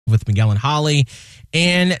with Miguel and Holly.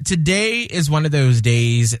 And today is one of those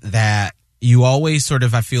days that you always sort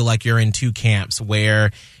of, I feel like you're in two camps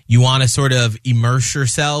where you want to sort of immerse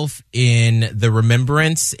yourself in the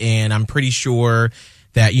remembrance. And I'm pretty sure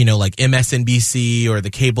that, you know, like MSNBC or the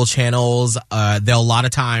cable channels, a lot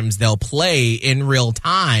of times they'll play in real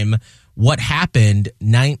time what happened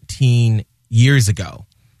 19 years ago.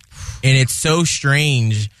 And it's so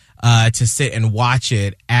strange to sit and watch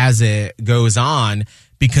it as it goes on,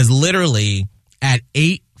 because literally at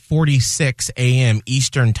 8:46 a.m.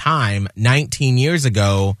 Eastern Time, 19 years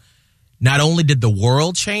ago, not only did the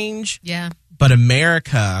world change, but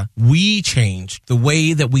America, we changed. The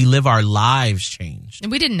way that we live our lives changed.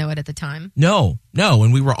 And we didn't know it at the time. No.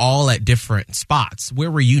 And we were all at different spots.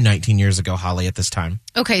 Where were you 19 years ago, Holly, at this time?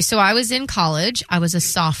 Okay, so I was in college. I was a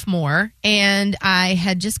sophomore, and I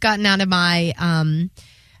had just gotten out of my,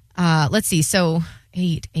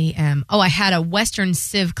 8 a.m. Oh, I had a Western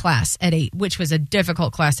Civ class at 8, which was a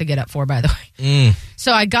difficult class to get up for, by the way.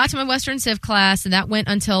 So I got to my Western Civ class, and that went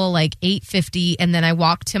until like 8:50, and then I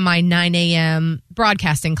walked to my 9 a.m.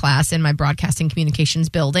 broadcasting class in my broadcasting communications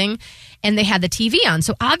building, and they had the TV on.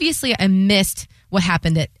 So obviously I missed what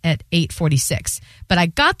happened at 8:46. But I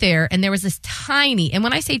got there, and there was this tiny, and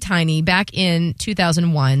when I say tiny, back in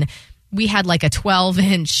 2001, we had like a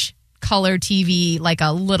 12-inch color TV, like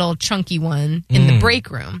a little chunky one in the break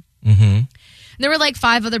room. There were like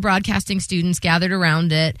 5 other broadcasting students gathered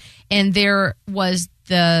around it, and there was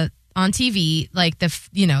on TV, like the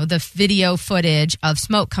video footage of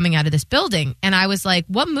smoke coming out of this building. And I was like,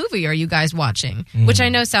 what movie are you guys watching? Which I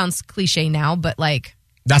know sounds cliche now, but like,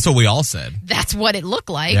 that's what we all said. That's what it looked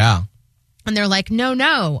like. Yeah. And they're like,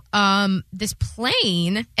 no, this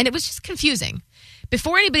plane, and it was just confusing.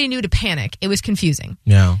 Before anybody knew to panic, it was confusing.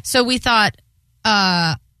 Yeah. So we thought,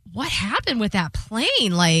 what happened with that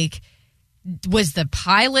plane? Like, was the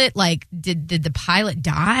pilot, like, did the pilot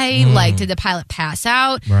die? Like, did the pilot pass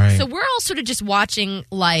out? Right. So we're all sort of just watching,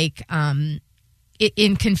 like,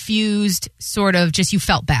 in confused sort of just you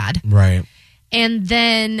felt bad. Right. And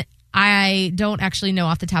then I don't actually know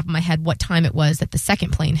off the top of my head what time it was that the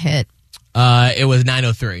second plane hit. It was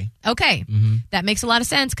 9:03. Okay. That makes a lot of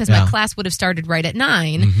sense because my class would have started right at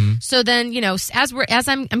 9. So then, you know, as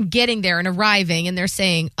I'm getting there and arriving, and they're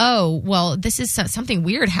saying, oh, well, this is something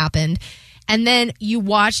weird happened. And then you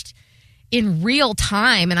watched in real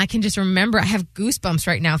time, and I can just remember, I have goosebumps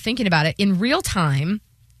right now thinking about it. In real time,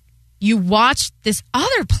 you watched this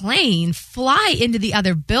other plane fly into the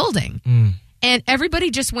other building. And everybody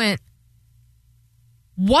just went,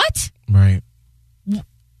 what? Right.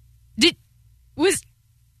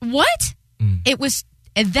 It was,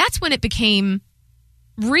 and that's when it became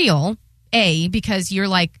real, A, because you're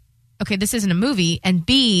like, okay, this isn't a movie, and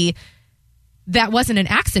B, that wasn't an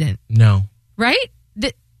accident. No. Right?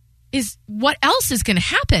 That is, what else is going to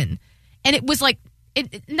happen? And it was like,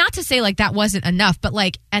 not to say like that wasn't enough, but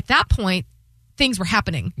like at that point, things were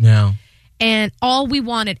happening. No. And all we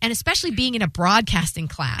wanted, and especially being in a broadcasting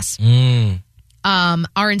class,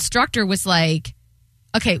 our instructor was like,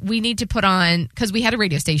 okay, we need to put on, because we had a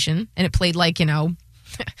radio station and it played like, you know,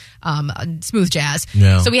 smooth jazz.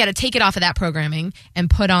 Yeah. So we had to take it off of that programming and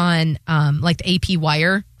put on like the AP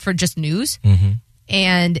wire for just news.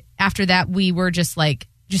 And after that, we were just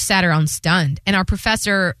sat around stunned. And our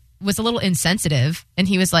professor was a little insensitive, and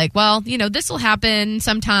he was like, well, you know, this will happen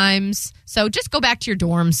sometimes, so just go back to your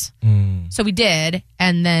dorms. So we did,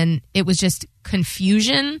 and then it was just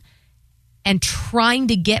confusion and trying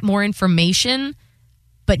to get more information,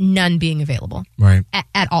 but none being available. Right.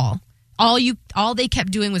 At all. All they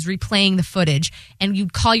kept doing was replaying the footage, and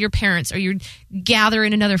you'd call your parents or you'd gather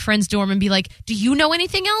in another friend's dorm and be like, do you know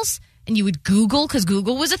anything else? And you would Google, because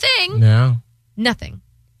Google was a thing. No. Nothing.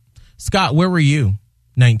 Scott, where were you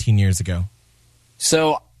 19 years ago?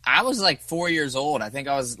 So I was like 4 years old. I think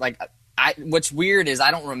I was like, what's weird is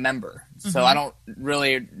I don't remember. So I don't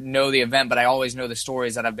really know the event, but I always know the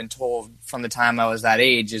stories that I've been told from the time I was that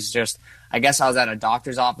age. Is just, I guess I was at a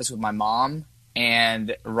doctor's office with my mom,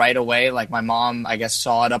 and right away, like my mom, I guess,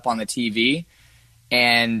 saw it up on the TV,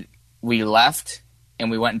 and we left,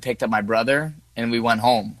 and we went and picked up my brother, and we went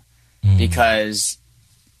home because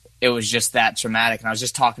it was just that traumatic. And I was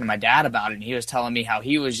just talking to my dad about it, and he was telling me how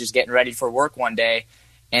he was just getting ready for work one day,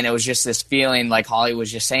 and it was just this feeling, like Holly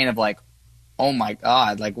was just saying, of like, oh my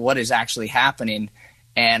God, like what is actually happening?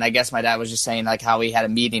 And I guess my dad was just saying like how he had a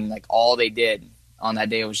meeting, like all they did on that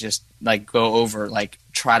day was just like go over, like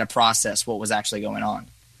try to process what was actually going on.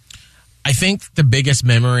 I think the biggest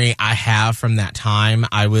memory I have from that time,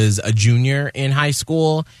 I was a junior in high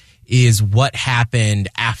school, is what happened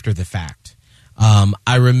after the fact.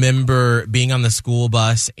 I remember being on the school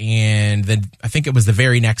bus, and then I think it was the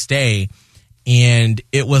very next day, and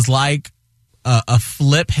it was like a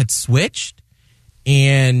flip had switched.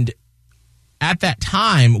 And at that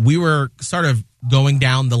time, we were sort of going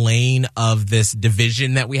down the lane of this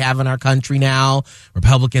division that we have in our country now,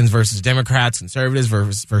 Republicans versus Democrats, conservatives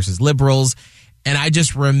versus liberals. And I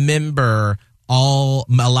just remember a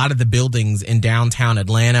lot of the buildings in downtown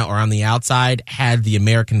Atlanta or on the outside had the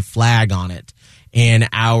American flag on it. And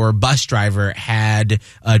our bus driver had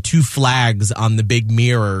 2 flags on the big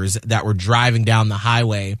mirrors that were driving down the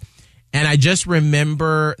highway. And I just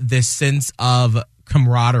remember this sense of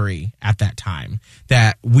camaraderie at that time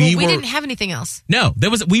that we didn't have anything else. No,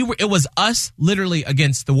 it was us literally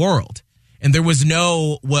against the world. And there was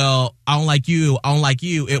no, well, I don't like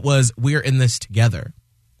you. It was, we're in this together.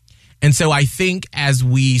 And so I think as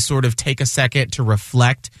we sort of take a second to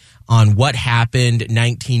reflect on what happened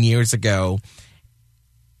 19 years ago,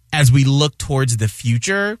 as we look towards the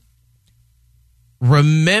future,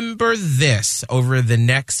 remember this over the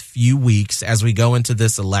next few weeks as we go into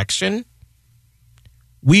this election.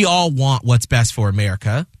 We all want what's best for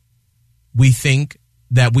America. We think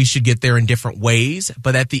that we should get there in different ways,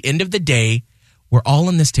 but at the end of the day, we're all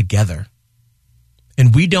in this together.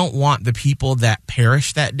 And we don't want the people that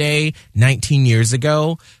perished that day 19 years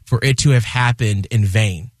ago for it to have happened in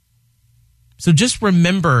vain. So just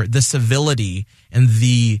remember the civility and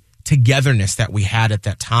the togetherness that we had at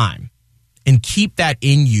that time, and keep that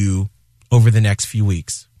in you over the next few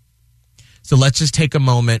weeks. So let's just take a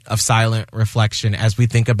moment of silent reflection as we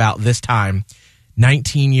think about this time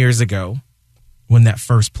 19 years ago when that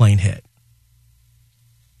first plane hit.